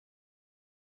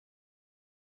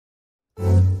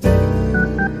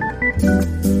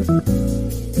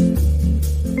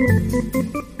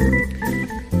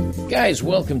Guys,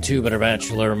 welcome to Better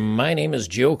Bachelor. My name is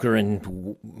Joker,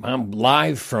 and I'm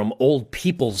live from Old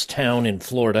People's Town in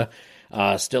Florida.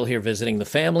 Still here visiting the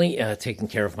family, taking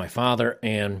care of my father,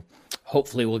 and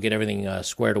hopefully we'll get everything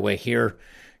squared away here,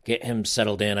 get him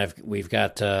settled in. We've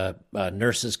got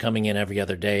nurses coming in every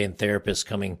other day and therapists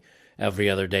coming every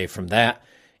other day from that,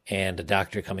 and a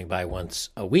doctor coming by once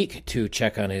a week to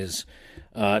check on his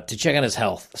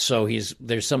health. So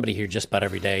there's somebody here just about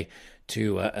every day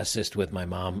to assist with my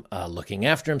mom looking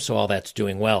after him, so all that's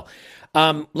doing well.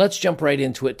 Let's jump right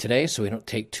into it today so we don't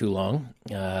take too long.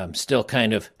 I'm still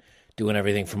kind of doing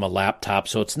everything from a laptop,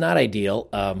 so it's not ideal,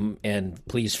 and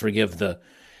please forgive the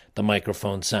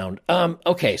microphone sound.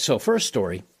 Okay, so first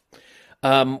story.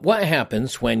 What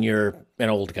happens when you're an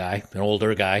older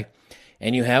guy,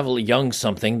 and you have a young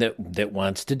something that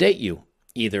wants to date you?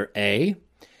 Either A,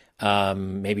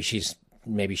 maybe she's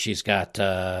got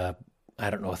I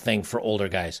don't know, a thing for older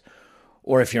guys.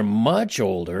 Or if you're much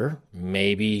older,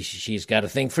 maybe she's got a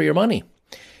thing for your money.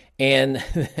 And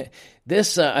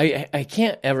this, I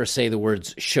can't ever say the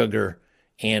words sugar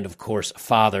and, of course,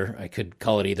 father. I could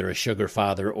call it either a sugar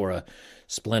father or a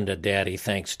splendid daddy,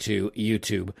 thanks to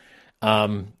YouTube.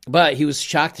 But he was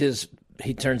shocked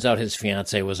he turns out his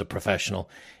fiance was a professional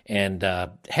and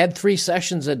had 3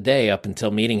 sessions a day up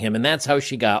until meeting him, and that's how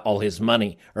she got all his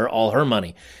money, or all her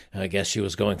money. I guess she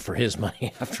was going for his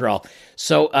money after all.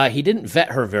 So he didn't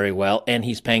vet her very well, and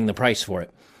he's paying the price for it.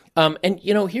 And,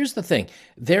 here's the thing.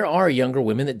 There are younger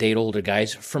women that date older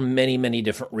guys for many, many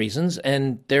different reasons,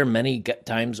 and there are many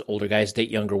times older guys date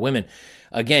younger women.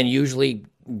 Again, usually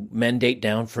men date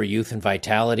down for youth and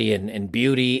vitality and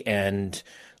beauty and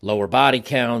lower body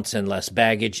counts and less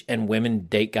baggage, and women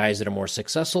date guys that are more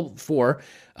successful for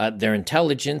their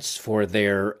intelligence, for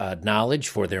their knowledge,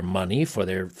 for their money, for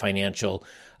their financial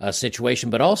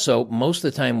situation. But also, most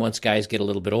of the time, once guys get a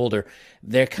little bit older,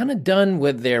 they're kind of done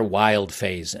with their wild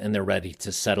phase and they're ready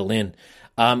to settle in.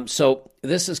 So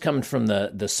this is coming from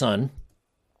the Sun,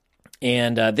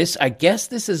 and I guess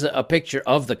this is a picture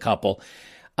of the couple.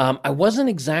 I wasn't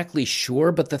exactly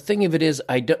sure, but the thing of it is,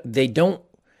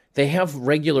 they have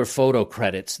regular photo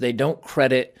credits. They don't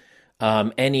credit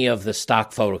any of the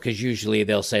stock photo, because usually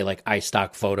they'll say like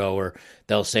iStock photo, or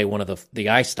they'll say one of the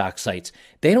iStock sites.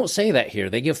 They don't say that here.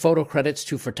 They give photo credits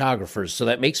to photographers, so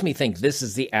that makes me think this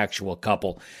is the actual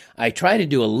couple. I try to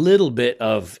do a little bit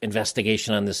of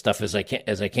investigation on this stuff as I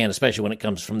can, especially when it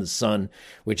comes from the Sun,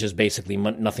 which is basically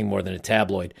nothing more than a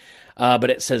tabloid.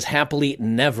 But it says, happily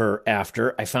never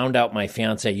after. I found out my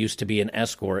fiance used to be an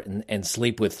escort and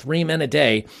sleep with 3 men a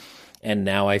day, and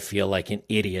now I feel like an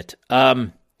idiot.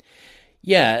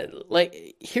 Yeah,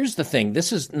 like, here's the thing.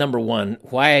 This is number one,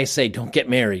 why I say don't get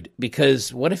married,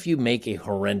 because what if you make a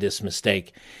horrendous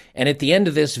mistake? And at the end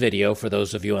of this video, for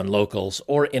those of you on Locals,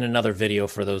 or in another video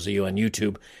for those of you on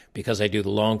YouTube, because I do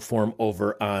the long form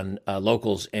over on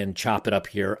Locals and chop it up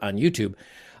here on YouTube,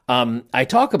 I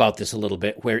talk about this a little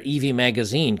bit, where Evie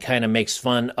Magazine kind of makes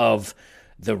fun of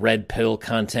the red pill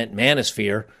content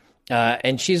manosphere,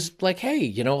 and she's like,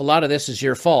 hey, a lot of this is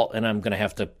your fault, and I'm going to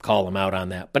have to call them out on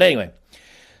that. But anyway,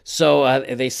 so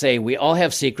they say, we all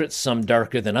have secrets, some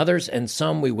darker than others, and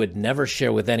some we would never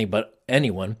share with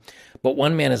anyone. But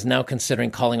one man is now considering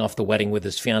calling off the wedding with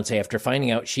his fiancée after finding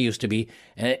out she used to be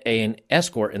an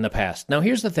escort in the past. Now,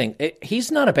 here's the thing.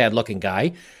 He's not a bad-looking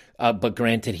guy. But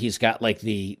granted, he's got like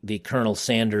the Colonel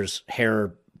Sanders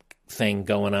hair thing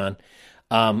going on.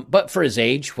 But for his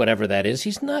age, whatever that is,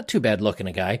 he's not too bad looking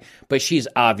a guy. But she's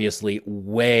obviously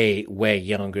way, way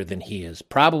younger than he is.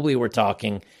 Probably we're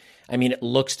talking, it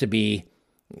looks to be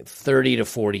 30 to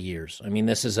 40 years.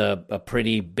 This is a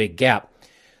pretty big gap.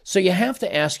 So you have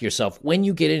to ask yourself, when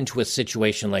you get into a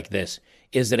situation like this,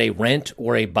 is it a rent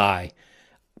or a buy?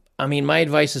 My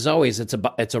advice is always it's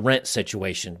a rent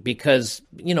situation, because,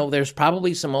 there's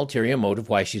probably some ulterior motive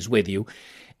why she's with you,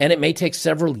 and it may take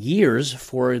several years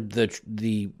for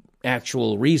the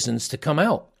actual reasons to come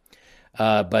out.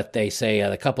 But they say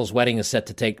the couple's wedding is set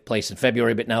to take place in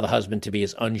February, but now the husband-to-be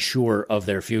is unsure of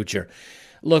their future.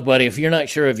 Look, buddy, if you're not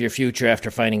sure of your future after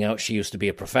finding out she used to be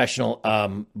a professional,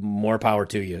 more power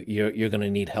to you. You're going to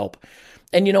need help.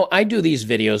 And, I do these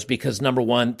videos because, number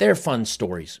one, they're fun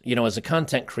stories. As a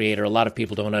content creator, a lot of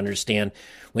people don't understand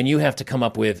when you have to come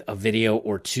up with a video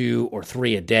or 2 or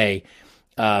 3 a day.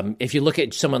 If you look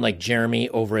at someone like Jeremy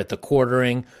over at The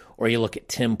Quartering, or you look at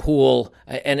Tim Pool,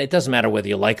 and it doesn't matter whether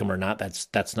you like him or not.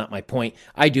 That's not my point.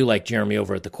 I do like Jeremy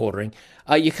over at The Quartering.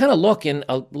 You kind of look, and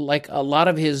like a lot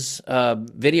of his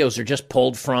videos are just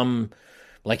pulled from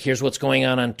like here's what's going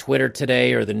on Twitter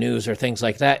today or the news or things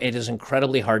like that, it is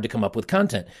incredibly hard to come up with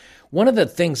content. One of the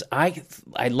things I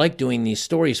like doing these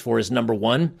stories for is, number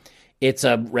one, it's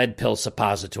a red pill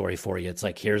suppository for you. It's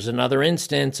like, here's another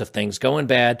instance of things going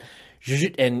bad,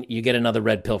 and you get another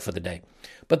red pill for the day.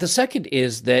 But the second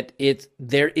is that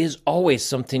there is always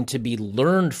something to be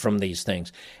learned from these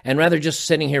things. And rather just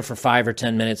sitting here for 5 or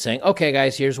 10 minutes saying, okay,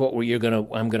 guys, here's what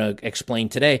I'm going to explain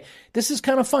today. This is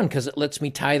kind of fun because it lets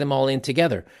me tie them all in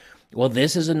together. Well,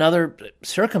 this is another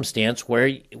circumstance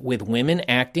where with women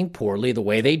acting poorly the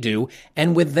way they do,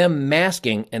 and with them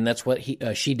masking, and that's what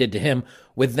she did to him,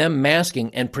 with them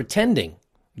masking and pretending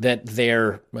that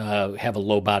they're have a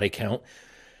low body count,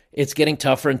 it's getting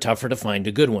tougher and tougher to find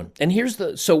a good one.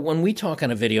 And so when we talk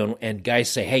on a video and guys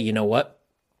say, hey, you know what?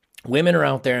 Women are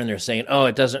out there and they're saying,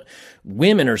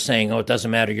 women are saying, it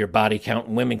doesn't matter your body count.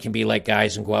 And women can be like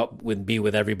guys and go out and be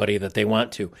with everybody that they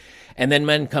want to. And then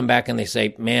men come back and they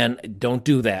say, man, don't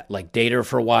do that. Like, date her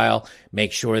for a while.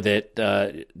 Make sure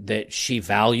that she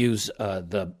values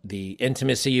the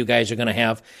intimacy you guys are going to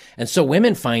have. And so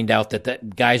women find out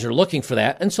that guys are looking for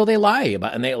that. And so they lie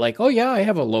about it. And they're like, oh, yeah, I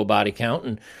have a low body count.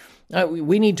 And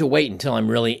we need to wait until I'm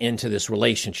really into this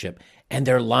relationship. And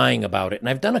they're lying about it. And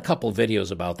I've done a couple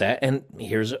videos about that. And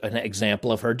here's an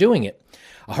example of her doing it.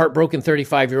 A heartbroken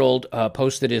 35-year-old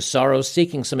posted his sorrows,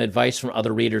 seeking some advice from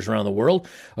other readers around the world.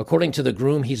 According to the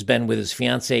groom, he's been with his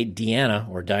fiancée,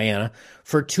 Diana,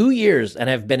 for 2 years and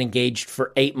have been engaged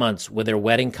for 8 months, with their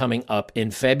wedding coming up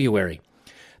in February.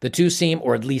 The two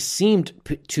seemed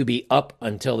to be up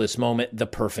until this moment the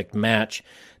perfect match.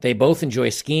 They both enjoy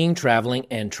skiing, traveling,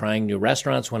 and trying new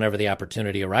restaurants whenever the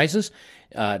opportunity arises.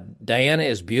 Diana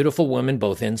is a beautiful woman,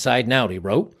 both inside and out, he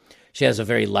wrote. She has a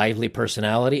very lively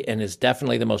personality and is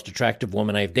definitely the most attractive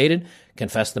woman I've dated,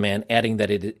 confessed the man, adding that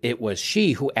it was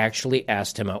she who actually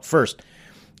asked him out first.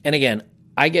 And again,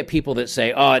 I get people that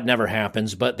say, it never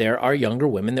happens, but there are younger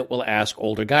women that will ask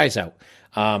older guys out.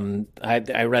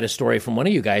 I read a story from one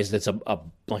of you guys that's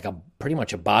pretty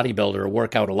much a bodybuilder, or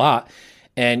work out a lot.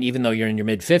 And even though you're in your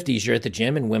mid-50s, you're at the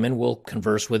gym and women will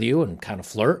converse with you and kind of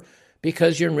flirt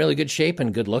because you're in really good shape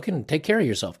and good looking and take care of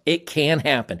yourself. It can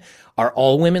happen. Are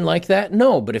all women like that?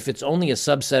 No, but if it's only a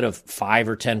subset of 5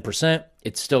 or 10%,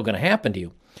 it's still going to happen to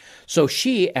you. So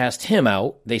she asked him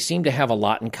out. They seem to have a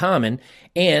lot in common.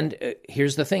 And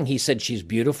here's the thing. He said she's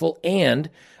beautiful and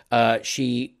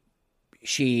she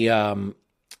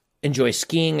enjoys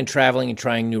skiing and traveling and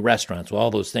trying new restaurants. Well,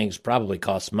 all those things probably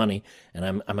cost money,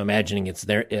 and I'm imagining it's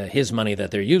his money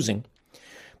that they're using.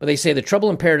 But they say the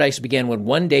trouble in paradise began when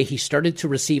one day he started to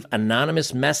receive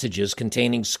anonymous messages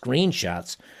containing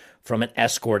screenshots from an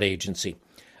escort agency.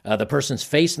 The person's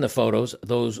face in the photos,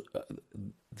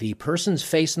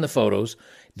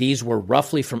 these were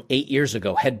roughly from 8 years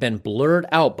ago, had been blurred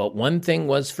out, but one thing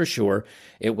was for sure,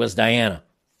 it was Diana.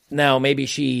 Now,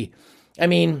 maybe I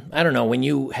don't know, when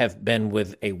you have been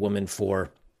with a woman for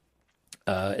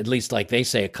at least, like they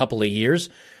say, a couple of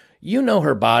years, you know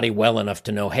her body well enough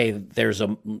to know, hey,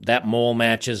 that mole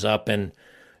matches up and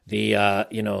the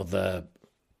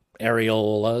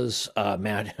areolas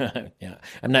yeah.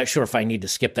 I'm not sure if I need to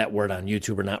skip that word on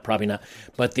YouTube or not, probably not.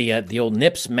 But the old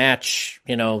nips match,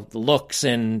 the looks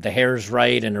and the hair's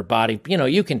right and her body,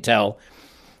 you can tell.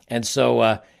 And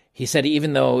so he said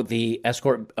even though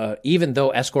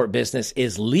escort business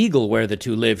is legal where the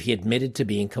two live, he admitted to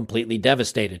being completely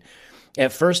devastated.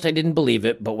 At first, I didn't believe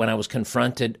it, but when I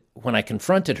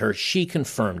confronted her, she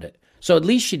confirmed it. So at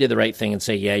least she did the right thing and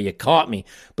say, yeah, you caught me.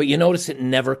 But you notice it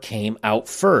never came out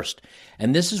first.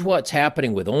 And this is what's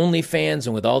happening with OnlyFans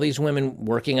and with all these women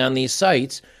working on these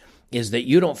sites, is that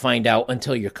you don't find out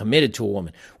until you're committed to a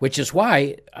woman, which is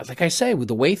why, like I say, with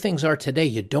the way things are today,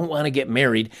 you don't want to get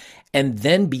married and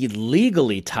then be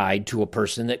legally tied to a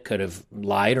person that could have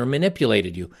lied or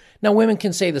manipulated you. Now, women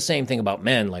can say the same thing about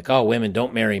men, like, women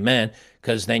don't marry men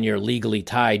because then you're legally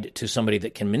tied to somebody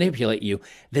that can manipulate you.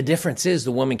 The difference is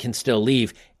the woman can still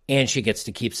leave and she gets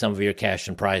to keep some of your cash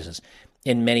and prizes.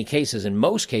 In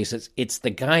most cases, it's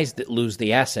the guys that lose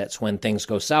the assets when things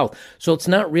go south. So it's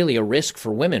not really a risk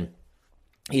for women.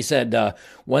 He said,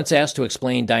 once asked to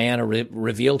explain, Diana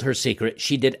revealed her secret.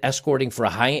 She did escorting for a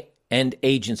high-end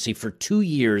agency for 2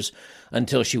 years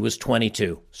until she was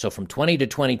 22. So from 20 to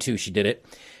 22, she did it.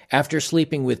 After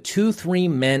sleeping with 2-3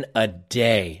 men a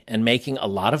day and making a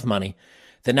lot of money,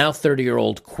 the now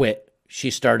 30-year-old quit. She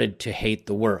started to hate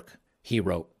the work, he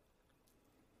wrote.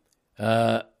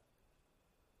 Okay,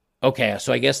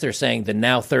 so I guess they're saying the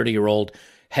now 30-year-old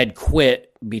had quit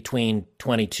between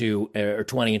 20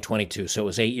 and 22, so it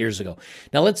was 8 years ago.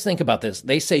 Now let's think about this.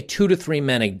 They say 2 to 3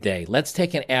 men a day. Let's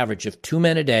take an average of 2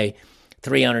 men a day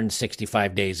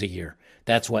 365 days a year.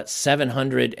 That's what,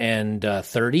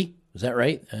 730? Is that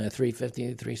right?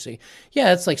 350, 360.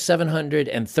 Yeah, it's like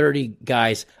 730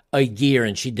 guys a year,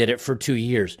 and she did it for 2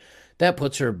 years. That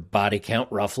puts her body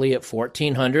count roughly at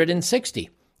 1,460,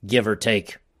 give or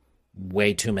take.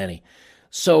 Way too many.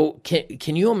 So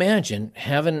can you imagine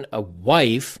having a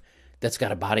wife that's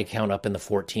got a body count up in the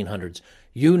 1400s?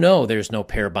 You know there's no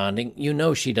pair bonding. You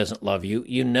know she doesn't love you.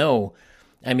 You know,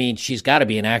 I mean, she's got to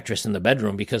be an actress in the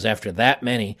bedroom, because after that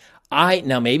many,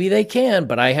 now maybe they can,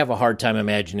 but I have a hard time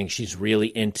imagining she's really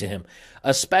into him,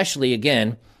 especially,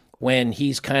 again, when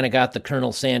he's kind of got the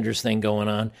Colonel Sanders thing going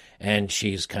on and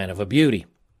she's kind of a beauty.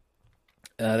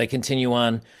 They continue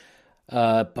on.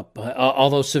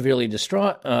 Although severely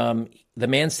distraught, the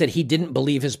man said he didn't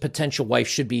believe his potential wife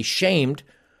should be shamed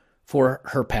for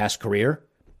her past career.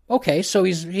 Okay, so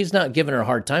he's not giving her a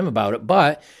hard time about it,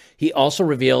 but he also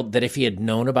revealed that if he had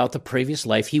known about the previous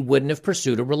life, he wouldn't have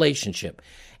pursued a relationship.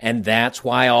 And that's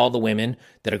why all the women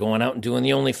that are going out and doing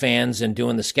the OnlyFans and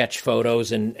doing the sketch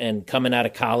photos and coming out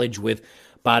of college with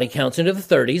body counts into the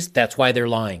 30s, that's why they're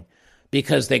lying.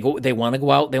 Because they want to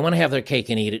go out, they want to have their cake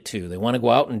and eat it too. They want to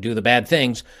go out and do the bad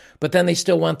things, but then they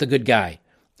still want the good guy.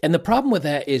 And the problem with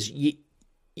that is, you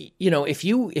know, if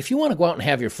you want to go out and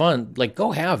have your fun, like,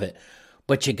 go have it.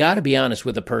 But you got to be honest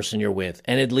with the person you're with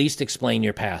and at least explain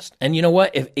your past. And you know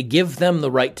what? Give them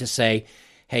the right to say,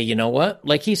 hey, you know what?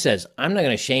 Like he says, I'm not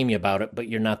going to shame you about it, but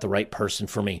you're not the right person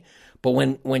for me. But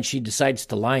when she decides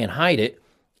to lie and hide it,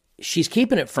 she's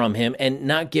keeping it from him and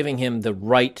not giving him the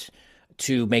right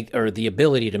to make, or the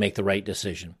ability to make, the right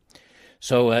decision.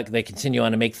 So they continue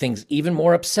on to make things even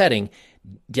more upsetting.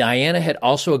 Diana had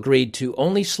also agreed to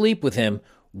only sleep with him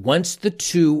once the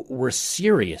two were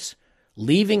serious,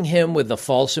 leaving him with the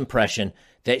false impression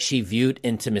that she viewed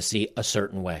intimacy a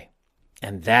certain way.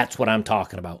 And that's what I'm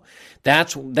talking about.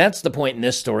 That's the point in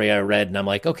this story I read, and I'm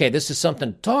like, okay, this is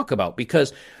something to talk about,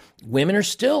 because women are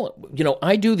still, you know,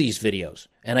 I do these videos,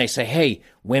 and I say, hey,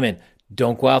 women,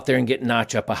 don't go out there and get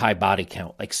notch up a high body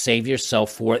count. Like, save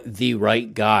yourself for the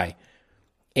right guy.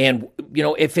 And, you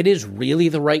know, if it is really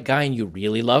the right guy and you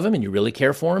really love him and you really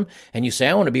care for him and you say,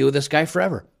 I want to be with this guy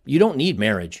forever, you don't need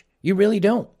marriage. You really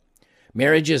don't.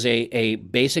 Marriage is a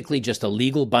basically just a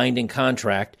legal binding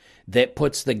contract that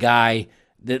puts the guy,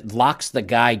 that locks the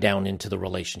guy down into the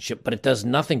relationship, but it does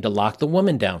nothing to lock the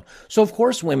woman down. So, of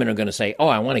course, women are going to say, oh,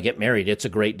 I want to get married. It's a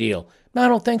great deal. No, I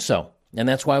don't think so. And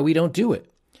that's why we don't do it.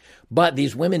 But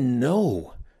these women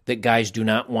know that guys do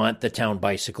not want the town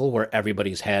bicycle where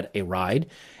everybody's had a ride.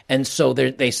 And so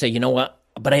they say, you know what,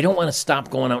 but I don't want to stop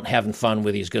going out and having fun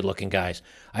with these good-looking guys.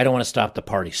 I don't want to stop the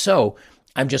party. So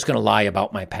I'm just going to lie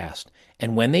about my past.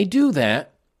 And when they do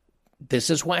that, this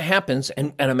is what happens.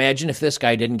 And imagine if this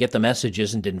guy didn't get the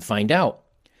messages and didn't find out.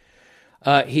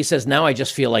 He says, now I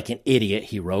just feel like an idiot,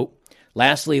 he wrote.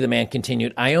 Lastly, the man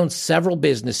continued, I own several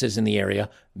businesses in the area,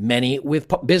 many with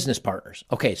business partners.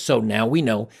 Okay, so now we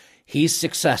know he's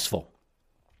successful.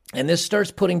 And this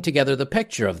starts putting together the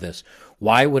picture of this.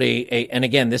 Why would and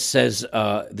again, this says,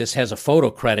 this has a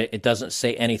photo credit. It doesn't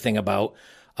say anything about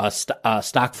a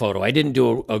stock photo. I didn't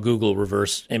do a Google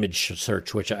reverse image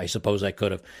search, which I suppose I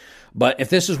could have. But if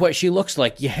this is what she looks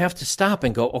like, you have to stop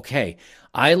and go, okay,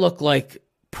 I look like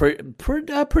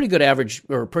pretty good average,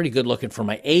 or pretty good looking for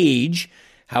my age.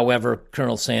 However,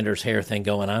 Colonel Sanders hair thing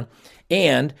going on.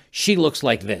 And she looks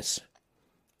like this.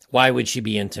 Why would she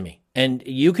be into me? And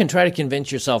you can try to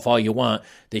convince yourself all you want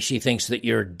that she thinks that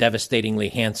you're devastatingly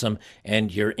handsome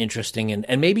and you're interesting,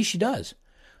 and maybe she does.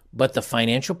 But the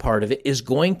financial part of it is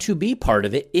going to be part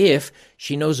of it if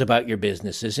she knows about your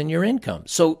businesses and your income.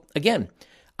 So again,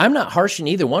 I'm not harshing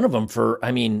either one of them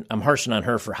I'm harshing on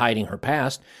her for hiding her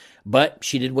past, but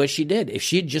she did what she did. If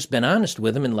she had just been honest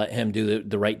with him and let him do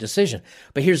the right decision.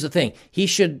 But here's the thing.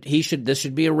 This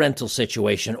should be a rental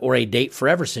situation or a date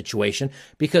forever situation,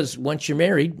 because once you're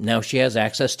married, now she has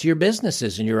access to your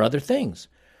businesses and your other things.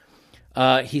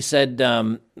 He said,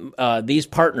 these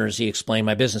partners, he explained,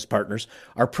 my business partners,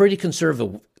 are pretty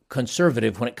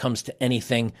conservative when it comes to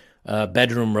anything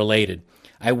bedroom related.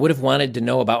 I would have wanted to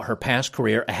know about her past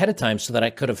career ahead of time so that I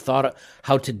could have thought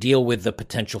how to deal with the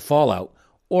potential fallout,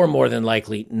 or more than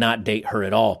likely not date her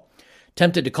at all.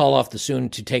 Tempted to call off the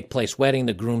soon-to-take-place wedding,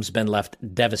 the groom's been left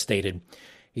devastated.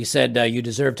 He said, you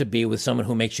deserve to be with someone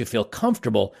who makes you feel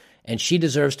comfortable, and she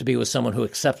deserves to be with someone who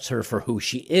accepts her for who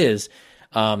she is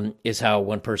how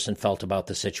one person felt about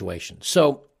the situation.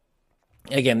 So,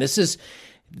 again, this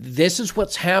is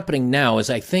what's happening now. Is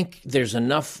I think there's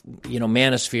enough,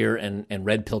 manosphere and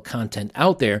red pill content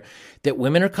out there that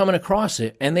women are coming across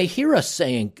it, and they hear us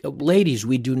saying, ladies,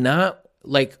 we do not,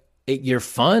 like, you're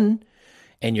fun,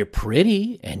 and you're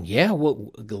pretty, and yeah,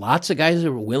 well, lots of guys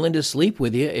are willing to sleep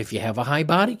with you if you have a high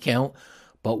body count,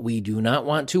 but we do not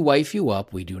want to wife you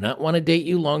up. We do not want to date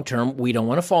you long term. We don't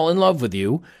want to fall in love with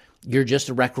you. You're just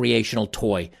a recreational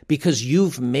toy because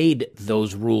you've made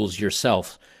those rules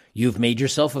yourself. You've made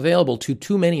yourself available to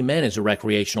too many men as a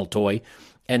recreational toy,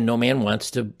 and no man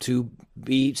wants to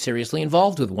be seriously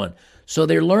involved with one. So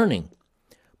they're learning.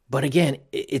 But again,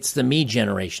 it's the me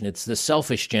generation. It's the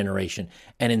selfish generation.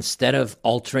 And instead of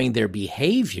altering their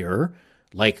behavior,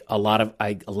 like a lot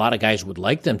of guys would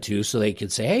like them to, so they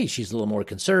could say, hey, she's a little more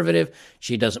conservative.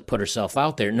 She doesn't put herself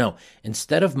out there. No,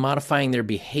 instead of modifying their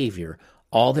behavior,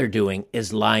 all they're doing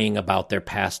is lying about their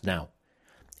past now.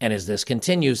 And as this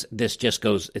continues, this just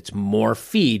goes, it's more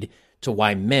feed to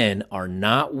why men are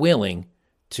not willing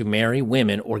to marry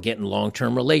women or get in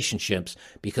long-term relationships,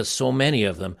 because so many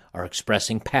of them are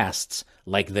expressing pasts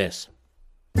like this.